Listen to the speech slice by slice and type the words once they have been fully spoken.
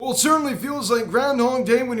Well, it certainly feels like Groundhog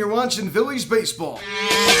Day when you're watching Phillies baseball.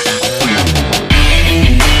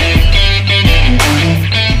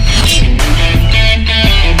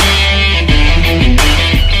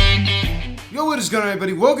 Yo, what is going on,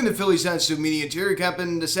 everybody? Welcome to Phillies Hot Media. Terry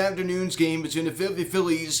capping this afternoon's game between the Philadelphia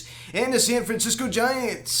Phillies and the San Francisco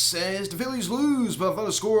Giants. As the Phillies lose by a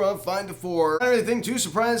final score of 5-4. Not anything too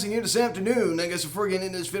surprising here this afternoon. I guess before getting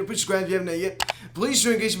into this video, please subscribe if you haven't yet. Please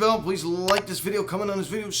turn on the bell. Please like this video, comment on this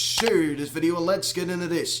video, share this video, and let's get into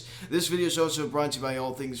this. This video is also brought to you by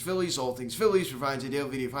All Things Phillies. All Things Phillies provides daily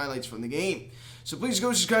video highlights from the game. So please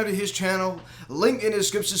go subscribe to his channel, link in the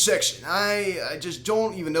description section. I just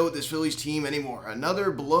don't even know this Phillies team anymore.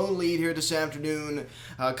 Another blown lead here this afternoon.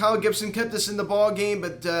 Kyle Gibson kept us in the ball game,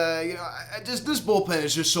 but this bullpen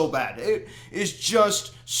is just so bad. It is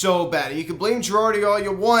just so bad. You can blame Girardi all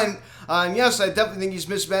you want. And yes, I definitely think he's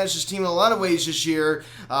mismanaged his team in a lot of ways this year.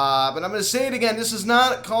 But I'm going to say it again. This is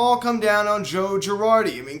not all come down on Joe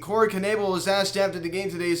Girardi. I mean, Corey Knebel was asked after the game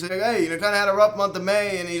today. He's like, hey, kind of had a rough month of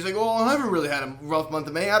May. And he's like, well, I haven't really had a rough month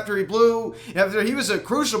of May. After he was a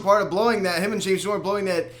crucial part of blowing that, him and James Moore blowing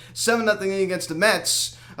that 7-0 against the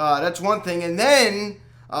Mets. That's one thing. And then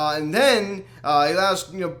he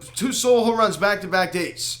allows, 2 solo home runs back-to-back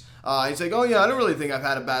days. He's like, oh yeah, I don't really think I've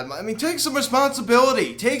had a bad month. I mean, take some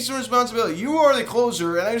responsibility. Take some responsibility. You are the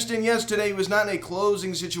closer, and I understand, yes, today was not in a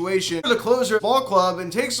closing situation. You're the closer of the ball club,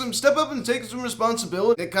 and step up and take some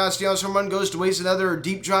responsibility. Nick Castellanos' home run goes to waste another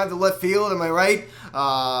deep drive to left field, am I right?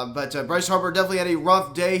 But Bryce Harper definitely had a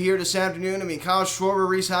rough day here this afternoon. I mean, Kyle Schwarber,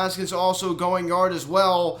 Rhys Hoskins also going yard as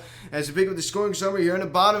well. As we pick up the scoring summary here in the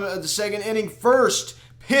bottom of the second inning. First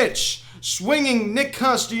pitch. Swinging Nick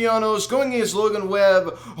Castellanos, going against Logan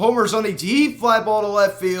Webb. Homers on a deep fly ball to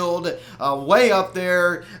left field, way up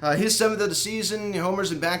there. His 7th of the season.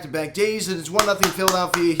 Homers in back-to-back days, and it's 1-0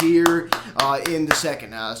 Philadelphia here in the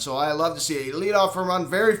second. So I love to see a leadoff home run,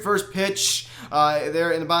 very first pitch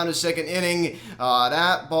there in the bottom of the second inning.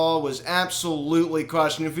 That ball was absolutely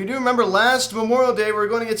crushed. And if you do remember last Memorial Day, we were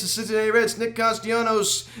going against the Cincinnati Reds. Nick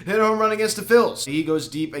Castellanos hit a home run against the Phillies. He goes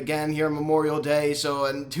deep again here on Memorial Day. So,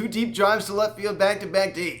 and 2 deep drives to left field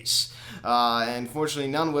back-to-back days. And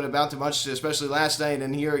fortunately, none would amount to much, especially last night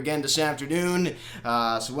and here again this afternoon.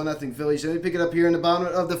 So 1-0 Phillies. Let me pick it up here in the bottom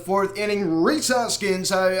of the 4th inning. Rhys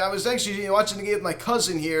Hoskins. I was actually watching the game with my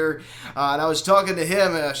cousin here, and I was talking to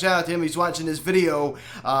him. Shout out to him. He's watching this video.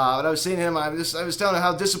 But I was saying to him, I was telling him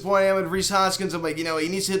how disappointed I am with Rhys Hoskins. I'm like, he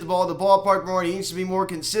needs to hit the ball at the ballpark more. He needs to be more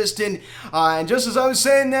consistent. And just as I was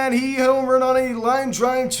saying that, he hit a home run on a line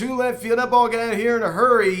drive to left field. That ball got out of here in a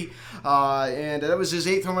hurry. And that was his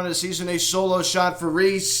 8th home run of the season, a solo shot for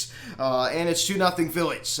Rhys, and it's 2-0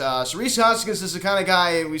 Phillies. So Rhys Hoskins is the kind of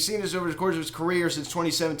guy, we've seen this over the course of his career since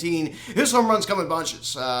 2017. His home runs come in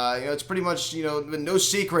bunches. It's pretty much, been no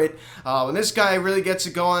secret. When this guy really gets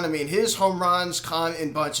it going, I mean, his home runs come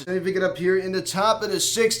in bunches. Let me pick it up here in the top of the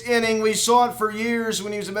 6th inning. We saw it for years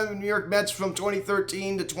when he was a member of the New York Mets from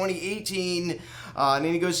 2013 to 2018. And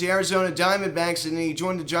then he goes to the Arizona Diamondbacks, and then he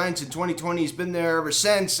joined the Giants in 2020. He's been there ever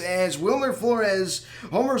since. As Wilmer Flores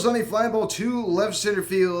homers on a fly ball to left center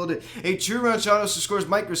field. A 2-run shot also scores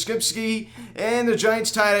Mike Reskipski, and the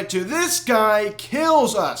Giants tied it 2. This guy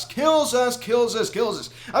kills us.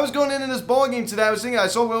 I was going into this ball game today. I was thinking, I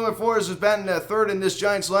saw Wilmer Flores was batting 3rd in this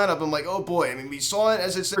Giants lineup. I'm like, oh boy. I mean, we saw it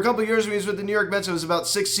as it's for a couple of years when he was with the New York Mets. It was about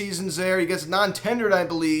 6 seasons there. He gets non-tendered, I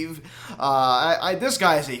believe. This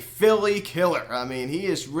guy is a Philly killer. I mean, he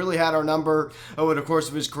has really had our number over the course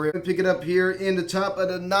of his career. Pick it up here in the top of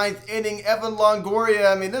the 9th inning. Evan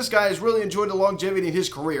Longoria. I mean, this guy has really enjoyed the longevity in his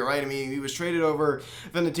career, right? I mean, he was traded over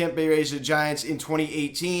from the Tampa Bay Rays to the Giants in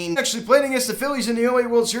 2018. Actually played against the Phillies in the 08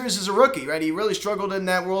 World Series as a rookie, right? He really struggled in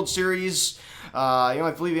that World Series.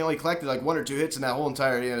 I believe he only collected like 1 or 2 hits in that whole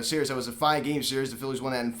entire series. That was a 5-game series. The Phillies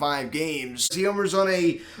won that in 5 games. He homers on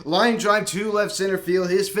a line drive to left center field.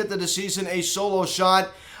 His 5th of the season, a solo shot.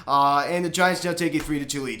 And the Giants now take a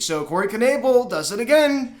 3-2 lead. So Corey Knebel does it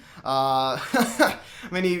again. I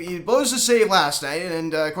mean, he blows the save last night,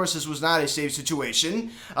 and of course this was not a save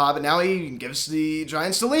situation. But now he gives the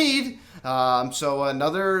Giants the lead. So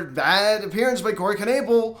another bad appearance by Corey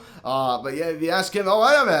Knebel. But yeah, if you ask him,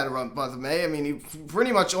 I haven't had a rough month of May. I mean, he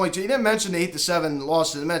pretty much he didn't mention the 8-7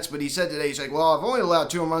 loss to the Mets, but he said today, he's like, well, I've only allowed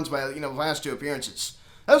 2 home runs by, last 2 appearances.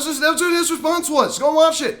 That's what his response was. Go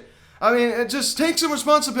watch it. I mean, just take some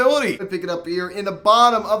responsibility. Pick it up here in the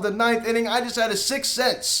bottom of the 9th inning. I just had a 6th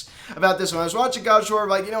sense. about this one. I was watching Kyle Schwarber,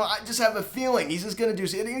 like, I just have a feeling he's just going to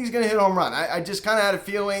he's going to hit a home run. I just kind of had a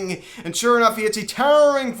feeling, and sure enough, he hits a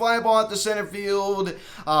towering fly ball at the center field,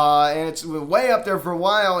 and it's way up there for a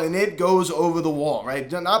while, and it goes over the wall,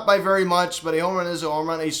 right? Not by very much, but a home run is a home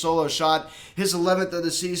run, a solo shot, his 11th of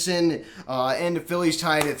the season, and the Phillies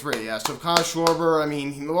tied at 3. Yeah, so Kyle Schwarber, I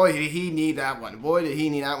mean, boy, did he need that one. Boy, did he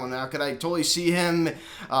need that one. Now, could I totally see him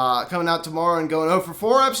coming out tomorrow and going 0 for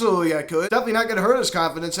 4? Absolutely, I could. Definitely not going to hurt his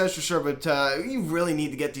confidence, that's for sure, but you really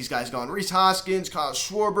need to get these guys going. Rhys Hoskins, Kyle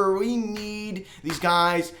Schwarber, we need these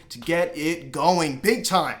guys to get it going big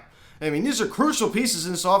time. I mean, these are crucial pieces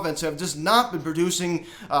in this offense that have just not been producing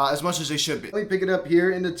as much as they should be. Let me pick it up here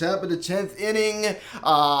in the top of the 10th inning.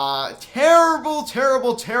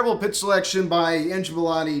 Terrible pitch selection by Andrew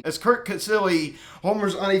Bellotti as Kirk Casilli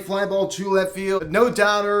homers on a fly ball to left field. No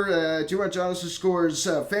doubter, T.R. Johnson scores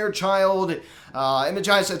Fairchild, and the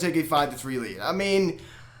Giants take a 5-3 lead. I mean,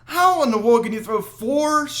 how in the world can you throw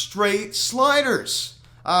 4 straight sliders?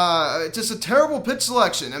 Just a terrible pitch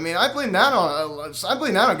selection. I mean, I blame that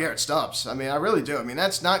on Garrett Stubbs. I mean, I really do. I mean,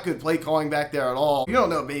 that's not good play calling back there at all. You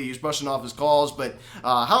don't know, maybe he's brushing off his calls, but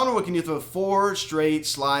how in the world can you throw 4 straight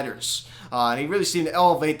sliders? And he really seemed to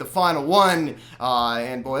elevate the final one,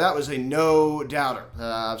 and boy, that was a no-doubter.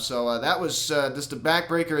 So that was just a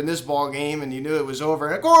backbreaker in this ball game, and you knew it was over.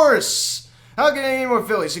 And of course, how can any more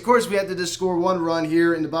Phillies? Of course, we had to just score 1 run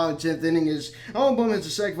here in the bottom 10th inning as Alan Bowman hits a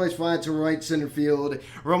sacrifice fly to right center field.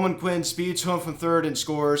 Roman Quinn speeds home from third and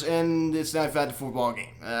scores, and it's now a 5-4 ball game.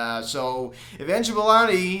 So if Andrew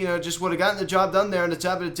Bellotti, just would have gotten the job done there in the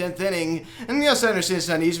top of the 10th inning, and yes, I understand it's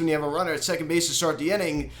not easy when you have a runner at second base to start the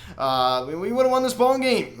inning, we would have won this ball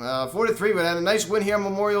game. 4-3, but had a nice win here on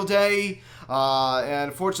Memorial Day.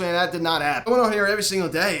 And unfortunately, that did not happen. Going on here every single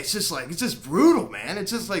day, it's just brutal, man.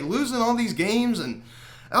 It's just like losing all these games, and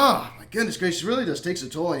oh my goodness gracious, it really just takes a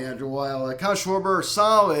toll on you after a while. Kyle Schwarber,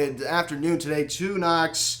 solid afternoon today, 2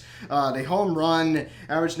 knocks. The home run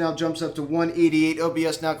average now jumps up to 188.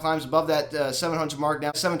 OPS now climbs above that 700 mark,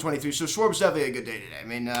 now 723. So Schwarber's definitely a good day today. I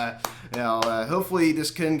mean, hopefully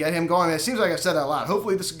this can get him going. It seems like I've said that a lot.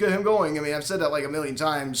 Hopefully this can get him going. I mean, I've said that like a million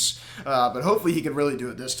times, but hopefully he can really do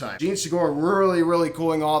it this time. Jean Segura really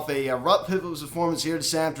cooling off a rough performance here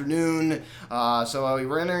this afternoon. So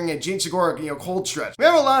we're entering a Jean Segura cold stretch. We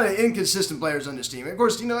have a lot of inconsistent players on this team. Of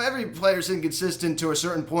course, every player's inconsistent to a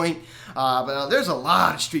certain point, but there's a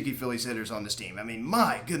lot of streaky Phillies hitters on this team. I mean,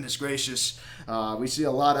 my goodness gracious, we see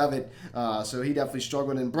a lot of it. So he definitely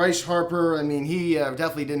struggled. And Bryce Harper, I mean, he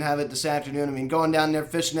definitely didn't have it this afternoon. I mean, going down there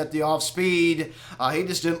fishing at the off speed, he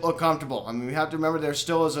just didn't look comfortable. I mean, we have to remember there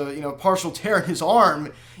still is a partial tear in his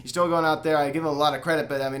arm. He's still going out there. I give him a lot of credit,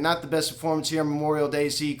 but I mean, not the best performance here on Memorial Day.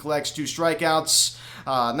 He collects 2 strikeouts.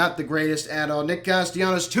 Not the greatest at all. Nick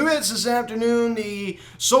Castellanos, 2 hits this afternoon. The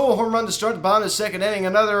solo home run to start the bottom of the second inning.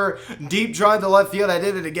 Another deep drive to left field. I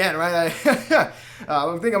did it again, right?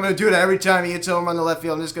 I think I'm going to do it every time he hits a home run to left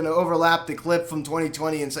field. I'm just going to overlap the clip from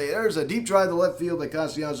 2020 and say, there's a deep drive to left field by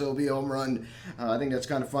Castellanos. It will be a home run. I think that's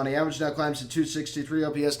kind of funny. Average now climbs to 263.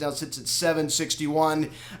 OPS now sits at 761.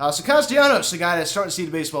 So Castellanos, the guy that's starting to see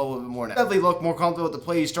the baseball a little bit more now. Definitely look more comfortable at the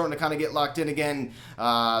plate. He's starting to kind of get locked in again.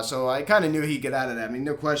 So I kind of knew he'd get out of that. I mean,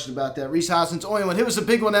 no question about that. Rhys Hoskins, only one hit was a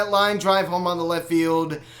big one, that line drive home on the left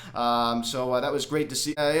field. So that was great to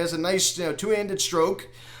see. He has a nice 2-handed stroke.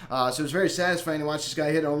 So it was very satisfying to watch this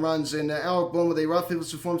guy hit home runs. And Alec Boone with a rough hit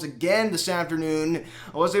performance again this afternoon.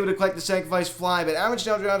 I was able to collect the sacrifice fly, but average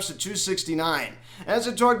now drops to 269. As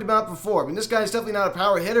I talked about before, I mean, this guy's definitely not a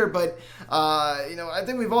power hitter, but, I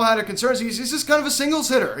think we've all had our concerns. He's just kind of a singles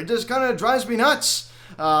hitter. It just kind of drives me nuts.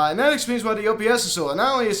 And that explains why the OPS is so low.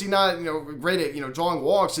 Not only is he not, great at, drawing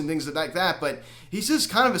walks and things like that, but he's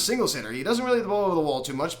just kind of a singles hitter. He doesn't really hit the ball over the wall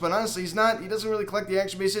too much, but honestly, he doesn't really collect the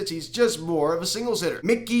extra base hits. He's just more of a singles hitter.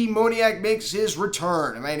 Mickey Moniak makes his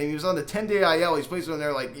return. I mean, he was on the 10-day IL. He's placed on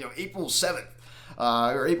there April 7th.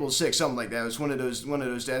 Or April 6th, something like that. It was one of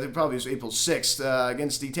those days. I think probably it was April 6th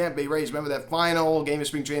against the Tampa Bay Rays. Remember that final game of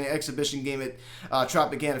spring training, exhibition game at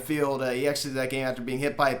Tropicana Field? He exited that game after being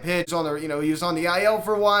hit by a pitch. He was on the IL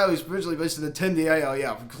for a while. He was originally placed in the 10-day IL.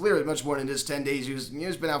 Yeah, clearly much more than just 10 days. He's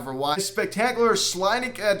been out for a while. A spectacular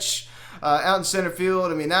sliding catch out in center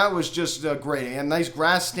field. I mean, that was just great. He had a nice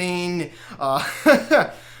grass stain.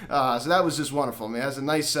 So that was just wonderful. I mean, it has a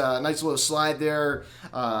nice little slide there.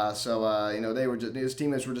 His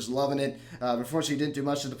teammates were just loving it. Unfortunately, he didn't do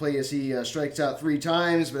much of the play as he strikes out 3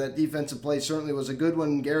 times, but that defensive play certainly was a good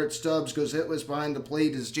one. Garrett Stubbs goes hitless behind the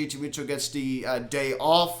plate as JT Mitchell gets the day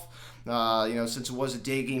off. Since it was a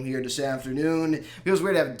day game here this afternoon. It feels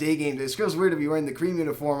weird to have a day game. It feels weird to be wearing the cream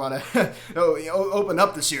uniform on open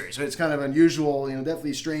up the series. So it's kind of unusual,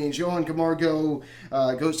 definitely strange. Johan Camargo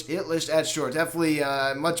goes hitless at short. Definitely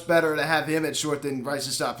much better to have him at short than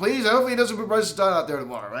Bryson Stott. Please, hopefully he doesn't put Bryson Stott out there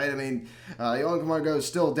tomorrow, right? I mean, Johan Camargo is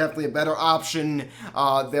still definitely a better option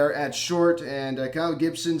there at short. And Kyle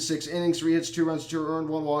Gibson, 6 innings, 3 hits, 2 runs, 2 earned,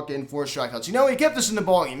 1 walk, and 4 strikeouts. He kept us in the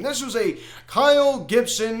ballgame. This was a Kyle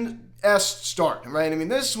Gibson start, right? I mean,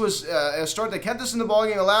 this was a start that kept us in the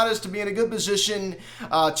ballgame, allowed us to be in a good position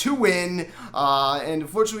to win, and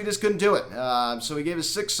unfortunately, we just couldn't do it. So he gave us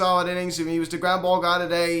 6 solid innings. I mean, he was the ground ball guy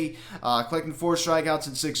today, collecting 4 strikeouts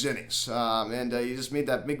in 6 innings, and he just made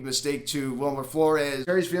that big mistake to Wilmer Flores.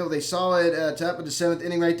 Perry's field with a solid top of the 7th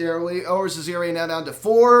inning right there. Owers' ERA now down to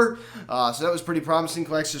 4, so that was pretty promising.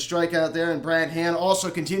 Collects a strikeout there, and Brad Hand also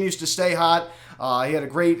continues to stay hot. He had a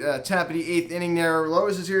great tap at the 8th inning there.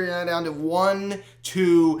 Lowers his ERA down to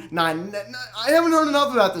 1.29. I haven't heard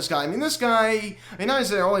enough about this guy. I mean, this guy, not only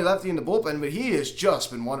they're only lefty in the bullpen, but he has just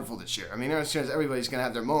been wonderful this year. I mean, everybody's going to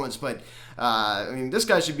have their moments, but this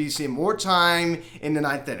guy should be seeing more time in the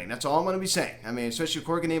 9th inning. That's all I'm going to be saying. I mean, especially if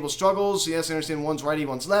Corey Knebel struggles. Yes, I understand one's righty,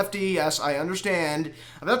 one's lefty. Yes, I understand.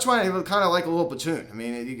 That's why I kind of like a little platoon. I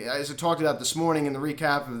mean, as I talked about this morning in the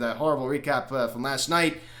recap of that horrible recap from last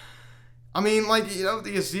night, I mean,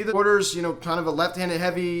 you see the orders, kind of a left-handed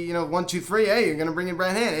heavy, 1, 2, 3. Hey, you're going to bring in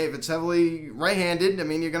Brad Hand. Hey, if it's heavily right-handed, I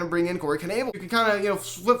mean, you're going to bring in Corey Knebel. You can kind of,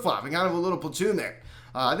 flip-flop and kind of a little platoon there.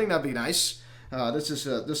 I think that'd be nice. This is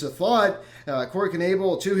a thought. Corey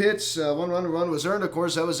Knebel, 2 hits, 1 run was earned. Of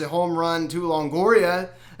course, that was a home run to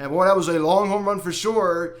Longoria. And boy, that was a long home run for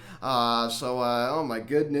sure. Oh my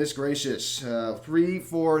goodness gracious.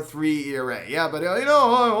 3.43 ERA. Yeah, but I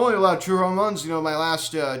only allowed 2 home runs, my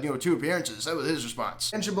last, 2 appearances. That was his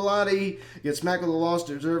response. And Bilotti gets smacked with a loss,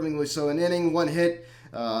 deservingly so, an inning, 1 hit.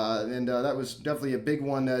 That was definitely a big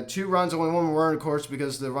one. 2 runs, only 1 were earned, of course,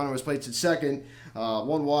 because the runner was placed at second.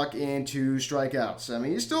 1 walk and 2 strikeouts. I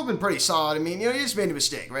mean, he's still been pretty solid. I mean, he just made a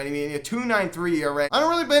mistake, right? I mean, 2.93 ERA. I don't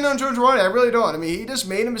really blame it on George Girardi. I really don't. I mean, he just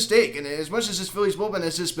made a mistake. And as much as this Phillies bullpen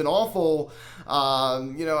has just been awful,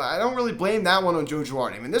 I don't really blame that one on George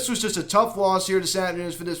Girardi. I mean, this was just a tough loss here this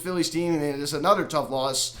afternoon for this Phillies team. And it's another tough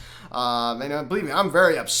loss. Believe me, I'm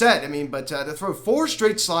very upset. I mean, but to throw 4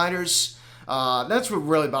 straight sliders, that's what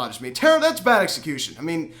really bothers me. That's bad execution. I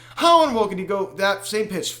mean, how in the world can you go that same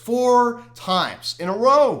pitch 4 times in a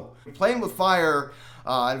row? You're playing with fire,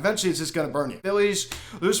 and eventually it's just going to burn you. Phillies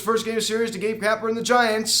lose first game of series to Gabe Kapler and the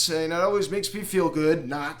Giants, and that always makes me feel good.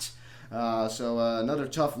 Not. Another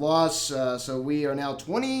tough loss. So we are now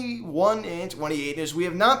 21-28, as we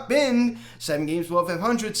have not been 7 games below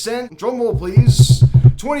 500 since, drum roll please,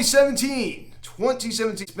 2017.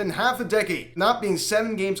 It's been half a decade not being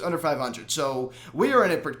 7 games under 500. So we are in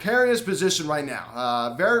a precarious position right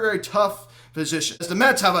now. Very, very tough position. As the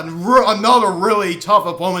Mets have another really tough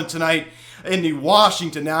opponent tonight in the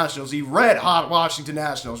Washington Nationals, the red-hot Washington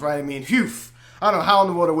Nationals, right? I mean, phew. I don't know how in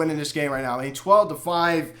the world to win in this game right now. I mean,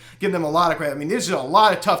 12-5, give them a lot of credit. I mean, these are a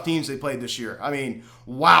lot of tough teams they played this year. I mean,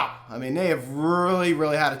 wow. I mean, they have really,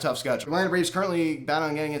 really had a tough schedule. Atlanta Braves currently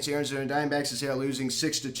battling against the Arizona Diamondbacks this year, losing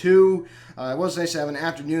 6-2. It was nice to have an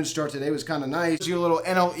afternoon start today. It was kind of nice. Your little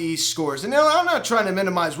NL East scores. And now I'm not trying to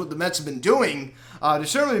minimize what the Mets have been doing. They're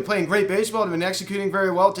certainly playing great baseball. They've been executing very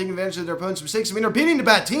well, taking advantage of their opponents' mistakes. I mean, they're beating the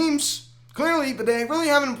bad teams, clearly, but they really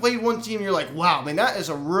haven't played one team. You're like, wow, man, that is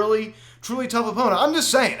a really, truly tough opponent. I'm just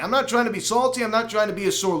saying. I'm not trying to be salty. I'm not trying to be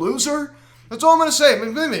a sore loser. That's all I'm going to say. I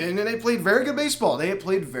mean, and they played very good baseball. They have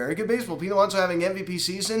played very good baseball. Pete Alonso having an MVP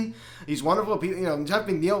season. He's wonderful. Jeff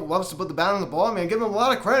McNeil loves to put the bat on the ball. I mean, I give them a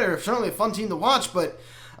lot of credit. They're certainly a fun team to watch, but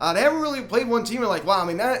they haven't really played one team. You're like, wow, I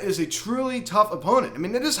mean, that is a truly tough opponent. I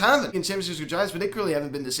mean, they just haven't. In San Francisco Giants, but they clearly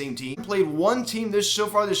haven't been the same team. Played one team so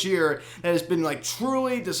far this year that has been like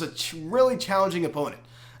truly just a really challenging opponent.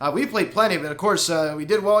 We played plenty, but of course, we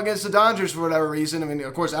did well against the Dodgers for whatever reason. I mean,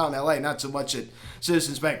 of course, out in LA, not so much at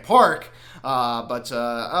Citizens Bank Park.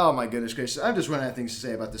 Oh my goodness gracious, I'm just running out of things to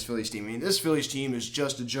say about this Phillies team. I mean, this Phillies team is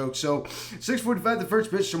just a joke. So, 6:45, the first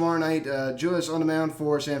pitch tomorrow night. Julius on the mound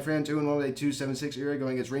for San Fran, 2-1 with a 2.76 ERA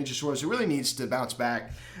going against Ranger Suarez, who really needs to bounce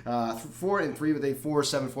back. 4-3 with a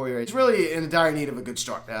 4.74 ERA. He's really in dire need of a good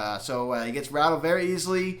start. He gets rattled very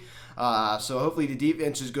easily. So hopefully the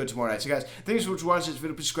defense is good tomorrow night. So guys, thanks for watching this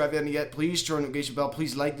video. Please subscribe if you haven't yet. Please turn on the notification bell.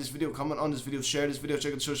 Please like this video, comment on this video, share this video,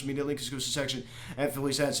 check out the social media link in the description section. And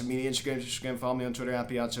Phillies Hanson Media, Instagram, follow me on Twitter at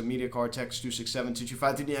Piazza Media, card text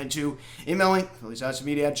 267-225-392. Email me,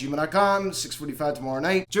 PhilliesHansonMedia@gmail.com. 6:45 tomorrow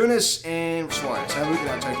night. Jonas and Suarez. Have a good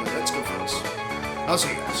night. Let's go, Phillies. I'll see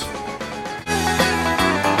you guys.